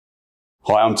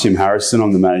Hi, I'm Tim Harrison.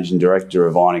 I'm the Managing Director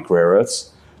of Ionic Rare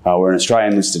Earths. We're an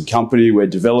Australian-listed company. We're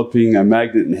developing a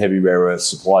magnet and heavy rare earth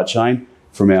supply chain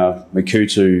from our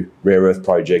Makuutu rare earth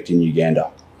project in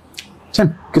Uganda.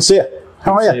 Tim, good to see you.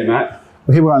 How are you? See you, Matt.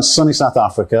 Well, here we are in sunny South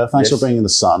Africa. Thanks Yes. for bringing the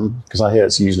sun, because I hear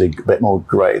it's usually a bit more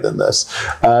grey than this.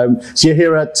 So you're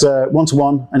here at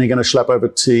 1-to-1, and you're going to schlep over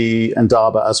to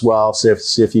Indaba as well,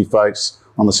 see a few folks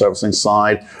on the servicing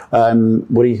side.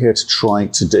 What are you here to try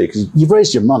to do? Because you've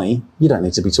raised your money. You don't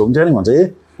need to be talking to anyone, do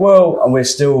you? Well, we're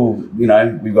still, we've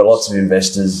got lots of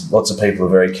investors, lots of people are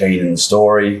very keen in the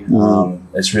story.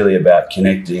 It's really about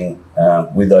connecting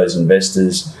with those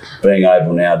investors, being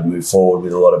able now to move forward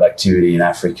with a lot of activity in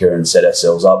Africa and set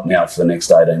ourselves up now for the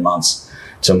next 18 months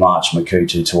to march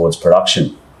Makuutu towards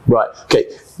production. Right. Okay.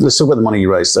 Let's talk about the money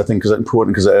you raised. I think because it's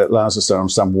important, because it allows us to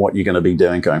understand what you're going to be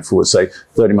doing going forward. Say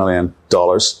 $30 million,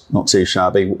 not too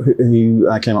shabby. Who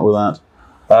came up with that?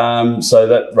 So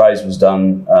that raise was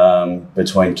done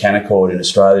between Canaccord in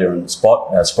Australia and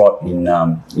Sprott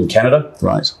in Canada.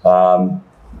 Right.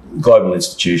 Global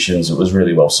institutions. It was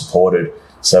really well supported.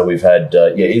 So we've had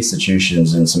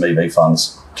institutions and some EV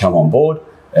funds come on board,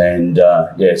 and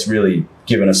it's really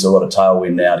given us a lot of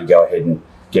tailwind now to go ahead and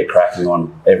get cracking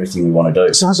on everything we want to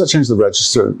do. So how's that changed the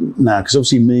register now? Because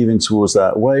obviously moving towards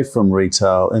that, away from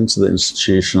retail into the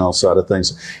institutional side of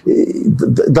things,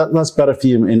 that's better for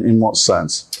you in what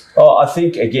sense? Oh, I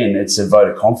think, again, it's a vote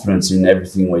of confidence in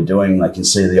everything we're doing. They can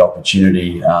see the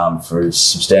opportunity for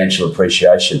substantial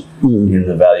appreciation in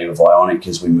the value of Ionic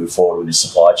as we move forward with this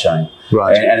supply chain.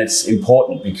 Right. And it's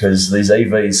important because these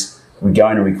EVs, we're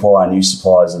going to require new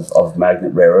supplies of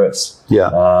magnet rare earths.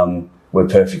 Yeah. We're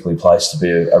perfectly placed to be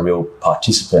a real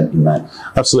participant in that.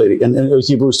 Absolutely. And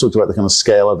you've always talked about the kind of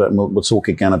scale of it, and we'll talk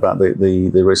again about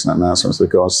the recent announcements with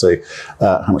regards to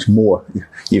how much more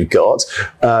you've got.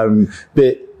 But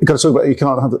you've got to talk about, you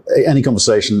can't have any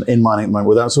conversation in mining at the moment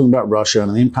without talking about Russia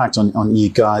and the impact on you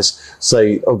guys.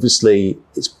 So obviously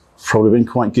it's probably been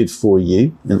quite good for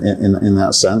you in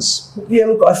that sense. Yeah,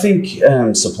 look, I think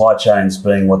supply chains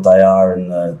being what they are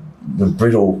and the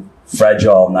brittle,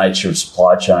 fragile nature of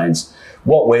supply chains,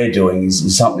 what we're doing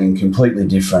is something completely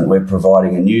different. We're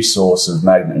providing a new source of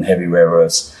magnet and heavy rare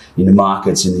earths in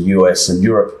markets in the US and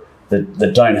Europe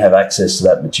that don't have access to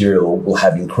that material or will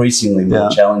have increasingly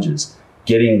more challenges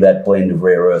getting that blend of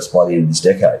rare earths by the end of this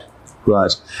decade.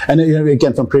 Right. And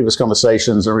again, from previous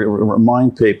conversations, I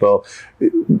remind people,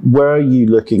 where are you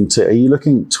looking to? Are you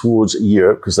looking towards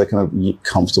Europe because they're kind of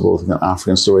comfortable with the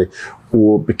African story,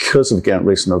 or because of, again,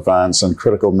 recent advance and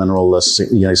critical mineral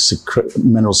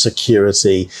mineral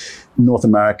security, North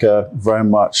America very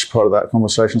much part of that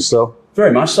conversation still?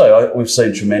 Very much so. We've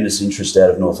seen tremendous interest out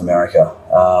of North America.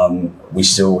 We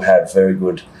still have very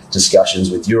good discussions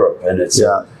with Europe, and it's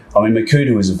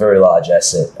Makuutu is a very large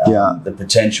asset. The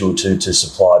potential to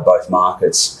supply both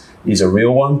markets is a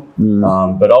real one.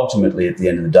 But ultimately, at the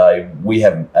end of the day, we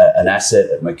have an asset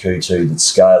at Makuutu that's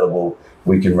scalable.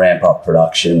 We can ramp up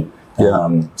production.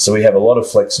 So we have a lot of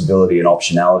flexibility and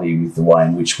optionality with the way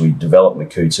in which we develop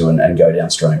Makuutu and go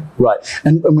downstream. Right.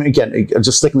 And again,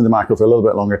 just sticking with the macro for a little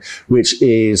bit longer, which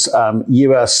is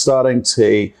US starting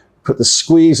to put the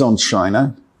squeeze on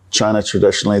China. China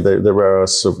traditionally the rare earth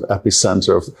sort of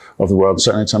epicenter of the world,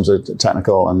 certainly in terms of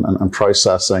technical and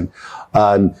processing.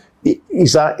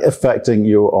 Is that affecting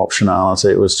your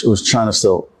optionality? Was China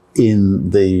still in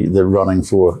the running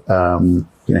for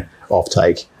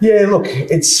offtake? Yeah, look,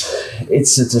 it's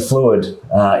a fluid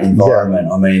environment.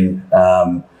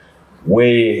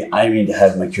 We're aiming to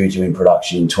have Makuutu in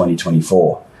production in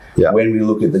 2024. When we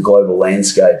look at the global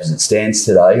landscape as it stands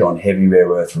today on heavy rare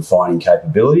earth refining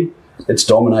capability, it's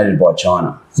dominated by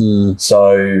China.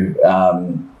 So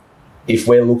if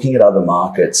we're looking at other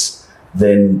markets,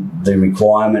 then the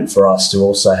requirement for us to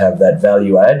also have that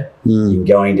value add in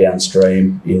going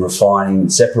downstream, in refining,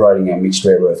 separating our mixed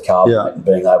rare earth carbonate and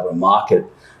being able to market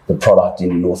the product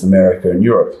in North America and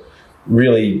Europe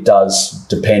really does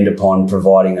depend upon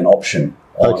providing an option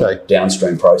on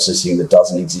downstream processing that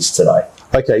doesn't exist today.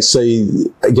 Okay, so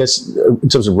I guess in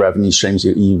terms of revenue streams,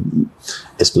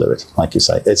 it's fluid, like you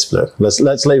say, it's fluid. Let's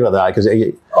leave it at that, because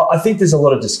I think there's a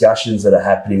lot of discussions that are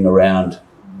happening around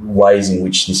ways in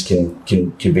which this can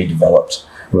be developed.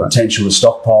 Potential to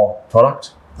stockpile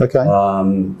product. Okay.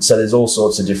 So there's all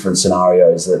sorts of different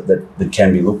scenarios that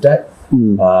can be looked at.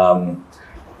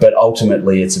 But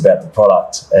ultimately, it's about the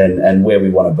product and where we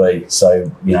want to be. So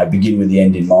begin with the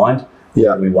end in mind.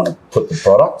 We want to put the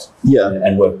product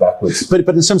and work backwards. But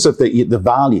in terms of the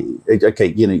value, the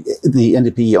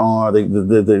NdPr,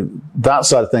 that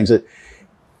side of things,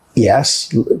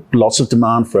 Yes, lots of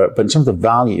demand for it, but in terms of the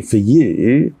value for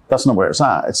you, that's not where it's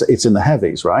at. It's in the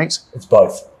heavies, right? It's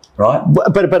both, right?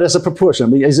 But as a proportion, I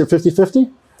mean, is it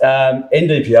 50-50?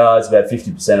 NdPr is about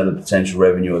 50% of the potential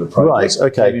revenue of the project. Right,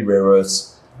 okay. Heavy rare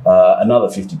earths, another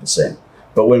 50%.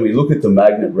 But when we look at the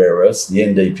magnet rare earths, the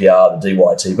NdPr, the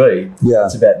DyTb,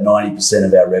 it's about 90%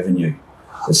 of our revenue.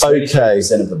 It's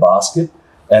 33% of the basket.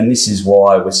 And this is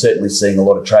why we're certainly seeing a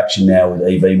lot of traction now with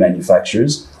EV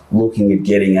manufacturers looking at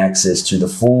getting access to the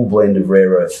full blend of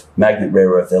magnet rare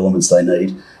earth elements they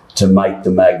need to make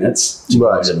the magnets to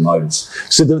go into the motors.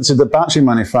 So the battery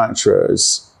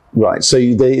manufacturers, right? So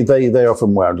they are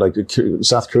from where? Like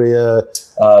South Korea?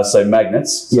 So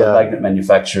magnets. So magnet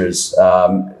manufacturers.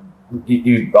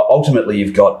 Ultimately,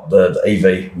 you've got the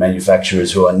EV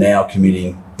manufacturers who are now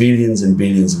committing billions and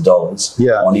billions of dollars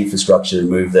on infrastructure to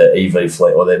move their EV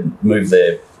fleet, or they move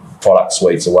their product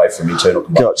suites away from internal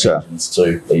combustion engines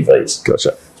to EVs.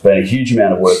 Gotcha. There's been a huge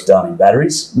amount of work done in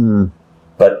batteries,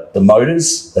 but the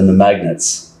motors and the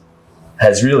magnets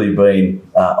has really been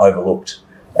overlooked,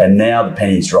 and now the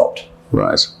penny's dropped.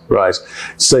 Right.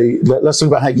 So let's talk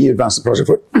about how you advanced the project.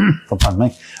 Pardon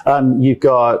me. You've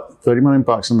got $30 million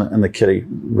in the kitty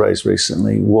raised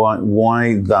recently.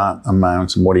 Why that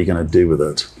amount, and what are you going to do with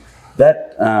it?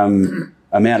 That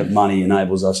amount of money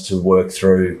enables us to work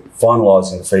through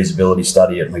finalising the feasibility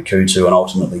study at Makuutu and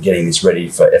ultimately getting this ready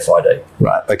for FID.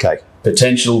 Right. Okay.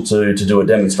 Potential to do a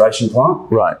demonstration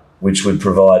plant. Right. Which would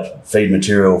provide feed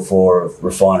material for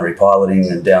refinery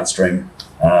piloting and downstream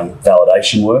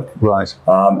validation work. Right.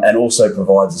 And also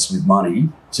provides us with money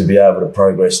to be able to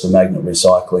progress the magnet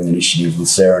recycling initiative with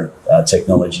Seren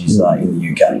Technologies in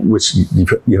the UK. Which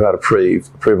you had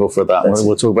approval for that.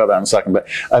 We'll talk about that in a second. But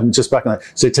just back on that,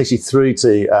 so it takes you through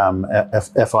to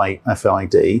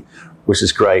FID, which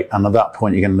is great. And at that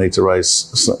point, you're going to need to raise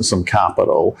some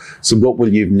capital. So what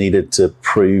will you have needed to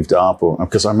prove up?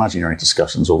 Because I imagine you're in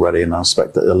discussions already, and I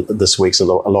expect that this week's a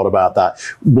lot about that.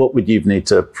 What would you need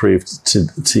to prove to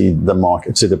the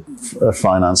market, to the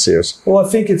financiers? Well, I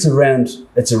think it's around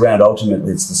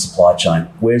ultimately it's the supply chain.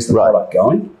 Where's the product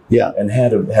going? Yeah. And how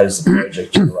does the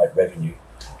project generate revenue?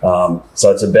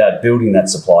 So it's about building that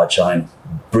supply chain,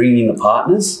 bringing in the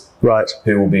partners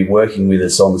who will be working with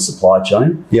us on the supply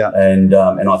chain. Yeah. And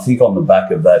I think on the back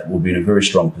of that, we'll be in a very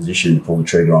strong position to pull the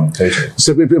trigger on Makuutu.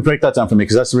 So break that down for me,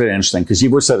 because that's really interesting, because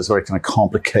you've always said it's a very kind of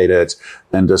complicated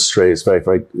industry. It's very,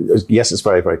 it's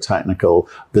very, very technical.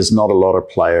 There's not a lot of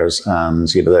players, and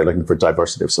they're looking for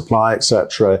diversity of supply,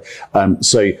 etc.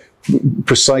 So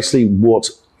precisely what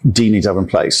do you need to have in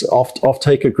place?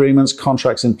 Off-take agreements,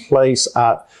 contracts in place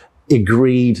at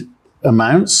agreed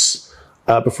amounts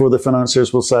before the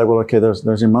financiers will say, well, okay, there's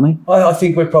your money? I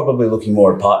think we're probably looking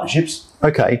more at partnerships.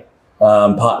 Okay.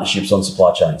 Partnerships on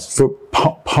supply chains. For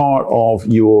part of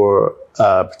your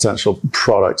potential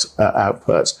product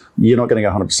output, you're not getting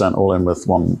 100% all in with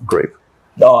one group.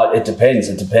 No, it depends.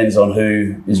 It depends on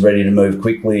who is ready to move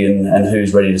quickly and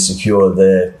who's ready to secure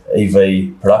their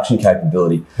EV production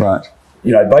capability. Right.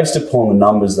 Based upon the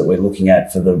numbers that we're looking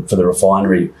at for the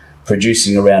refinery,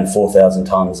 producing around 4,000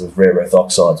 tonnes of rare earth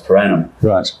oxides per annum.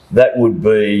 Right. That would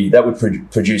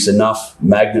produce enough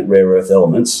magnet rare earth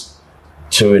elements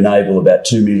to enable about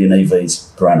 2 million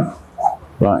EVs per annum.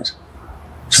 Right.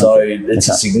 So it's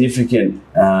a significant.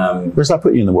 Where does that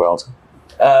put you in the world?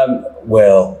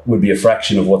 Would be a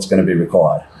fraction of what's going to be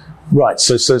required. Right.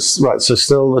 So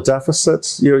still a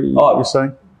deficit. You're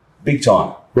saying? Big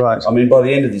time. Right. I mean, by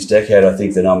the end of this decade, I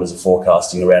think the numbers are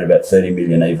forecasting around about 30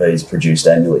 million EVs produced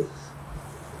annually.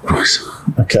 Right.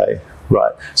 Okay.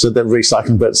 Right. So the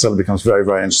recycling bit suddenly becomes very,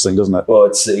 very interesting, doesn't it? Well,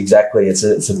 it's a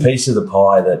piece of the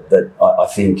pie that I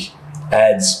think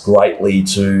adds greatly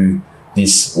to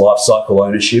this life cycle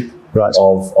ownership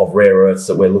of rare earths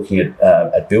that we're looking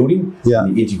at building,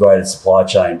 the integrated supply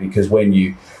chain. Because when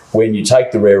you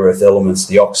take the rare earth elements,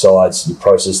 the oxides, you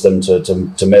process them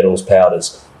to metals,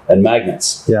 powders, and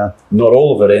magnets. Yeah. Not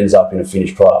all of it ends up in a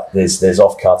finished product. There's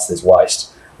offcuts, there's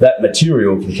waste. That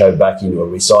material can go back into a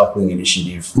recycling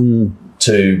initiative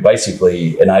to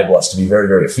basically enable us to be very,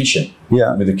 very efficient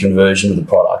with the conversion of the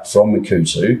product from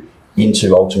Makuutu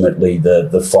into ultimately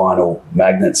the final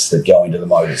magnets that go into the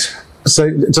motors. So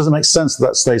does it make sense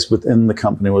that stays within the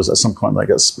company, or is at some point that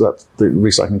the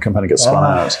recycling company gets spun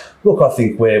out? Look, I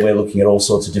think we're looking at all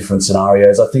sorts of different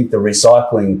scenarios. I think the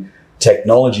recycling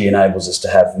technology enables us to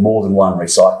have more than one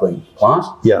recycling plant.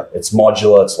 Yeah. It's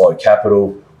modular, it's low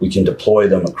capital. We can deploy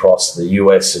them across the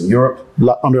US and Europe.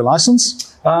 Under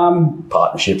license?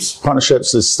 Partnerships.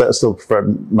 Partnerships is still the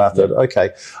preferred method.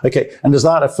 Okay. And does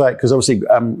that affect, because obviously,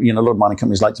 a lot of mining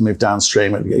companies like to move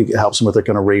downstream. It helps them with their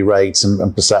kind of re-rates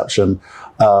and perception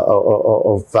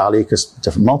of value, because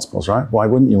different multiples, right? Why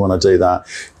wouldn't you want to do that?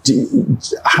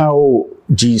 How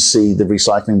do you see the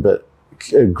recycling bit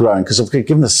growing? Because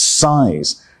given the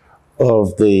size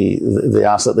of the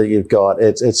asset that you've got,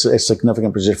 it's a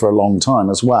significant position for a long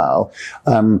time as well.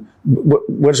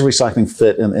 Where does recycling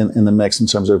fit in the mix in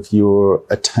terms of your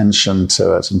attention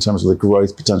to it, in terms of the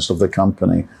growth potential of the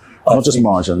company, not just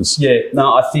margins? Yeah,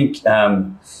 no, I think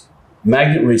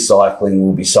magnet recycling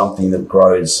will be something that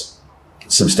grows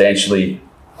substantially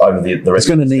over the rest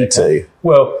of the decade. It's going to need to.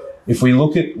 Well, if we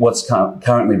look at what's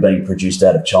currently being produced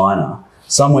out of China,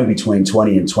 somewhere between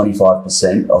 20 and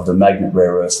 25% of the magnet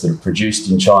rare earths that are produced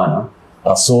in China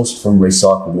are sourced from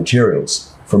recycled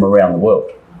materials from around the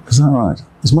world. Is that right?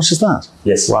 As much as that?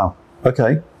 Yes. Wow.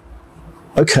 Okay.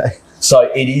 So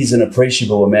it is an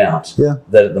appreciable amount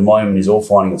that at the moment is all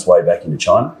finding its way back into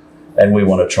China. And we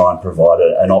want to try and provide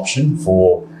an option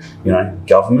for,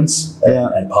 governments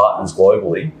and partners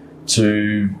globally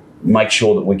to make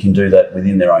sure that we can do that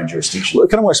within their own jurisdiction. Well, it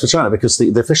kind of works for China because the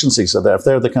efficiencies are there. If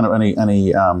they're the kind of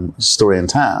any story in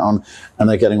town and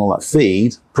they're getting all that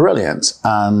feed, brilliant.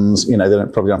 And, they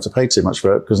probably don't have to pay too much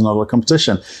for it because there's not a lot of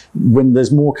competition. When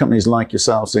there's more companies like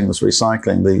yourselves doing this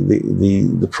recycling,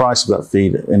 the price of that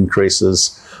feed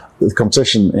increases, the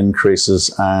competition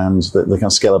increases, and the kind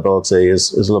of scalability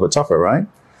is a little bit tougher, right?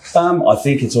 I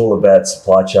think it's all about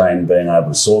supply chain being able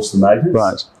to source the magnets.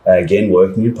 Right. Again,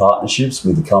 working in partnerships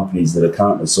with the companies that are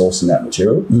currently sourcing that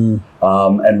material,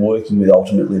 and working with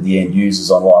ultimately the end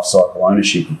users on life cycle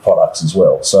ownership of products as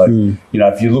well. So,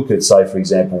 if you look at, say, for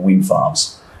example, wind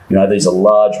farms, these are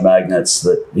large magnets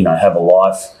that, have a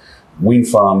life. Wind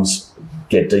farms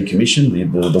get decommissioned,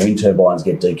 the wind turbines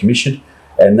get decommissioned,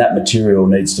 and that material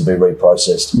needs to be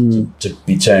reprocessed to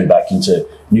be turned back into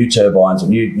new turbines or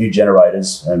new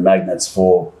generators and magnets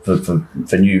for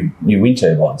new wind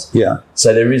turbines. Yeah.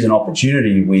 So there is an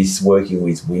opportunity with working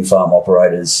with wind farm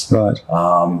operators,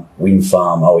 wind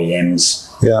farm OEMs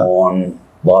on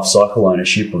life cycle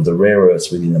ownership of the rare earths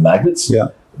within the magnets. Yeah.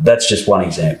 That's just one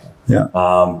example. Yeah.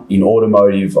 In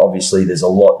automotive, obviously, there's a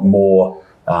lot more.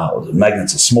 The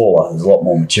magnets are smaller. There's a lot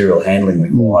more material handling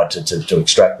required to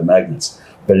extract the magnets.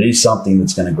 But it is something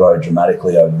that's going to grow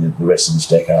dramatically over the rest of this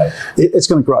decade. It's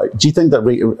going to grow. Do you think that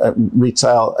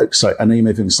retail, I know you're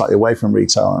moving slightly away from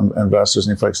retail and investors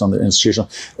and you're focused on the institutional.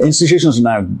 Institutions are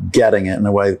now getting it in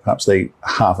a way that perhaps they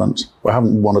haven't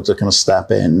wanted to kind of step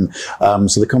in.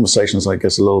 So the conversation is, I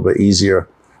guess, a little bit easier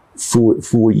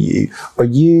for you. Are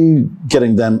you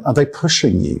getting them, are they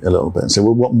pushing you a little bit and say,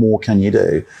 well, what more can you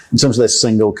do in terms of this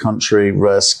single country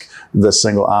risk, the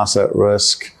single asset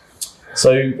risk?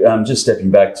 So just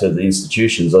stepping back to the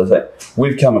institutions, I think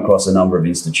we've come across a number of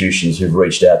institutions who've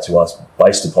reached out to us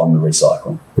based upon the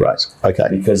recycling. Right, okay.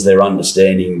 Because they're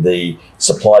understanding the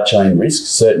supply chain risks,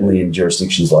 certainly in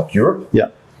jurisdictions like Europe,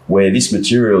 where this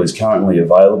material is currently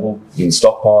available in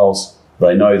stockpiles.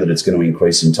 They know that it's going to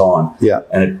increase in time. Yeah.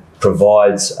 And it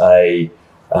provides a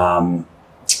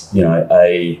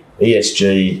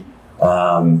ESG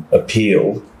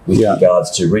appeal with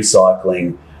regards to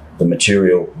recycling the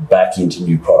material back into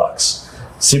new products.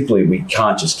 Simply, we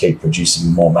can't just keep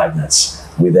producing more magnets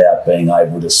without being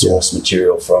able to source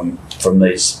material from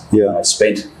these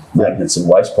spent magnets and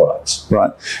waste products.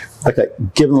 Right. Okay.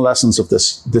 Given the lessons of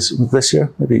this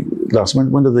year, maybe last,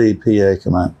 when did the PEA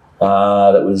come out?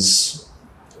 That was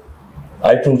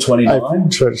April 29,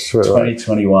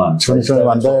 2021.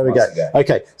 2021, there we go.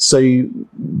 Okay, so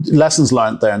lessons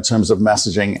learned there in terms of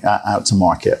messaging out to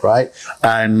market, right?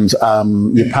 And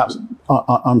you perhaps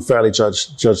unfairly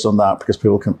judged on that because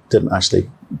people didn't actually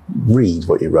read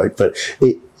what you wrote. But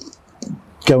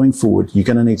going forward, you're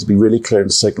going to need to be really clear in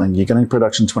signaling. You're going to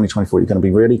production 2024. You're going to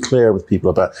be really clear with people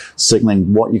about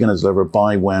signaling what you're going to deliver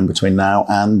by when between now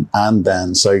and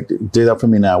then. So do that for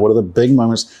me now. What are the big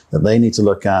moments that they need to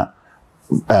look at?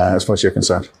 As far as you're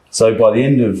concerned. So by the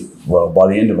end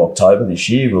of October this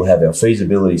year, we'll have our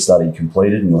feasibility study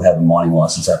completed and we'll have a mining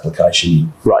license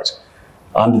application. Right.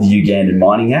 Under the Ugandan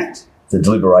Mining Act, the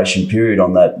deliberation period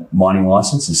on that mining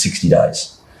license is 60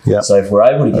 days. Yeah. So if we're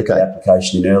able to get the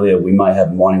application in earlier, we may have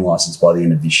a mining license by the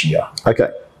end of this year.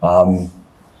 Okay.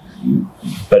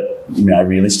 But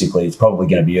realistically, it's probably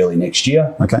going to be early next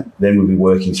year. Okay. Then we'll be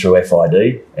working through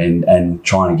FID and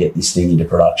trying to get this thing into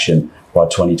production by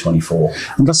 2024.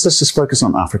 And let's just focus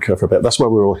on Africa for a bit. That's why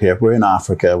we're all here. We're in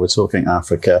Africa. We're talking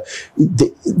Africa.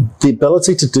 The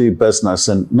ability to do business,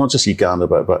 and not just Uganda,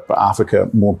 but Africa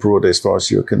more broadly as far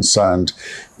as you're concerned,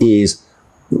 is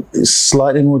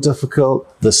slightly more difficult,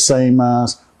 the same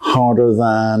as, harder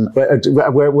than? Where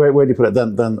do you put it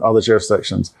than other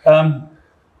jurisdictions?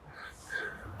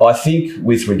 I think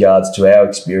with regards to our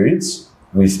experience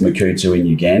with Makuutu in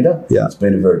Uganda, it's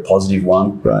been a very positive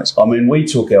one. Right. I mean, we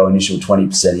took our initial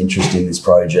 20% interest in this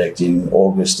project in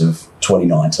August of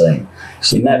 2019.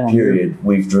 In that period,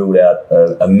 we've drilled out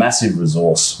a massive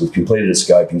resource. We've completed a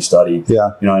scoping study.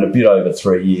 Yeah. You know, in a bit over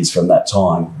 3 years from that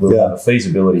time, we'll have a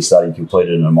feasibility study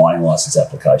completed and a mining license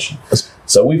application.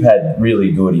 So we've had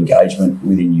really good engagement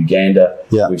within Uganda.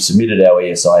 Yeah. We've submitted our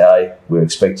ESIA. We're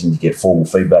expecting to get formal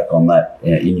feedback on that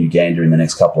in Uganda in the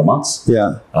next couple of months.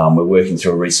 Yeah. We're working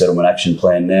through a resettlement action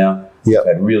plan now. Yep.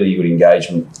 We've had really good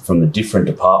engagement from the different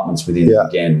departments within the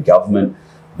Ugandan government.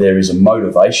 There is a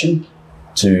motivation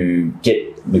to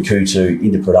get Makuutu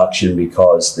into production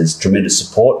because there's tremendous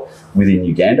support within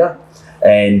Uganda.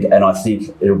 And I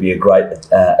think it'll be a great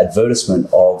advertisement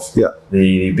of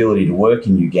the ability to work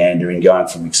in Uganda in going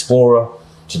from explorer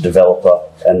to developer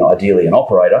and ideally an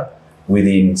operator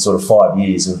within sort of 5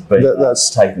 years of being, that's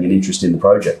taking an interest in the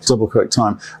project. Double quick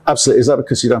time. Absolutely. Is that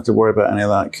because you don't have to worry about any of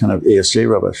that kind of ESG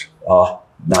rubbish? Oh,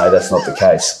 no, that's not the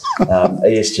case.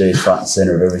 ESG is front and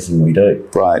centre of everything we do.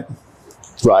 Right.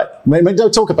 Right. I mean,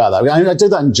 don't talk about that. I do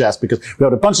that in jest because we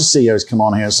had a bunch of CEOs come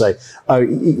on here and say, oh,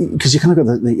 because you kind of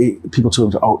got the people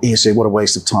talking about, oh, ESG, what a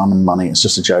waste of time and money. It's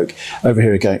just a joke. Over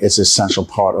here again, it's an essential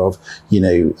part of,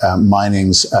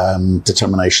 mining's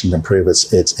determination to improve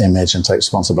its image and take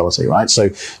responsibility, right? So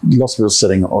lots of people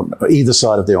sitting on either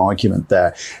side of the argument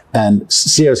there. And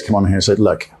CEOs come on here and said,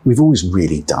 look, we've always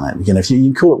really done it. If you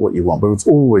can call it what you want, but we've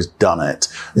always done it.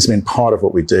 It's been part of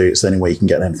what we do. It's the only way you can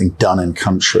get anything done in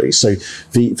country. So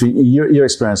for your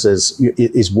experience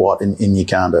is what in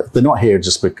Uganda? They're not here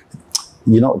just because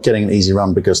you're not getting an easy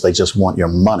run because they just want your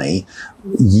money.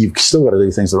 You've still got to do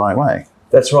things the right way.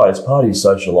 That's right. It's part of your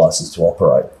social license to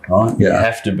operate, right? Yeah. You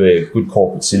have to be a good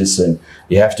corporate citizen.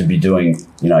 You have to be doing,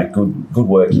 good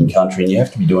work in country, and you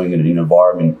have to be doing it in an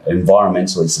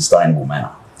environmentally sustainable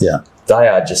manner. Yeah. They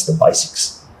are just the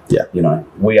basics. Yeah.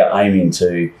 We are aiming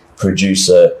to produce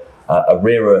a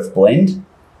rare earth blend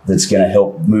that's going to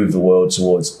help move the world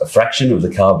towards a fraction of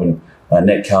the carbon,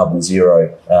 net carbon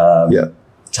zero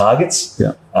targets.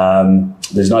 Yeah.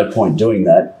 There's no point doing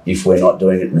that if we're not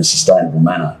doing it in a sustainable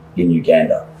manner in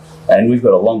Uganda. And we've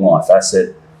got a long life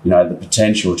asset. The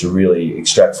potential to really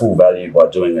extract full value by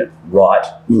doing it right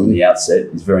from the outset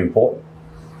is very important.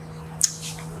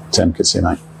 Tim, good to see you,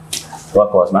 mate.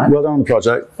 Likewise, mate. Well done on the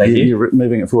project. Thank you. You're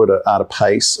moving it forward at a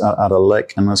pace, at a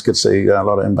lick, and it's good to see a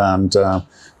lot of inbound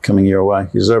coming your way.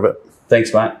 You deserve it.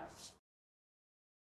 Thanks, mate.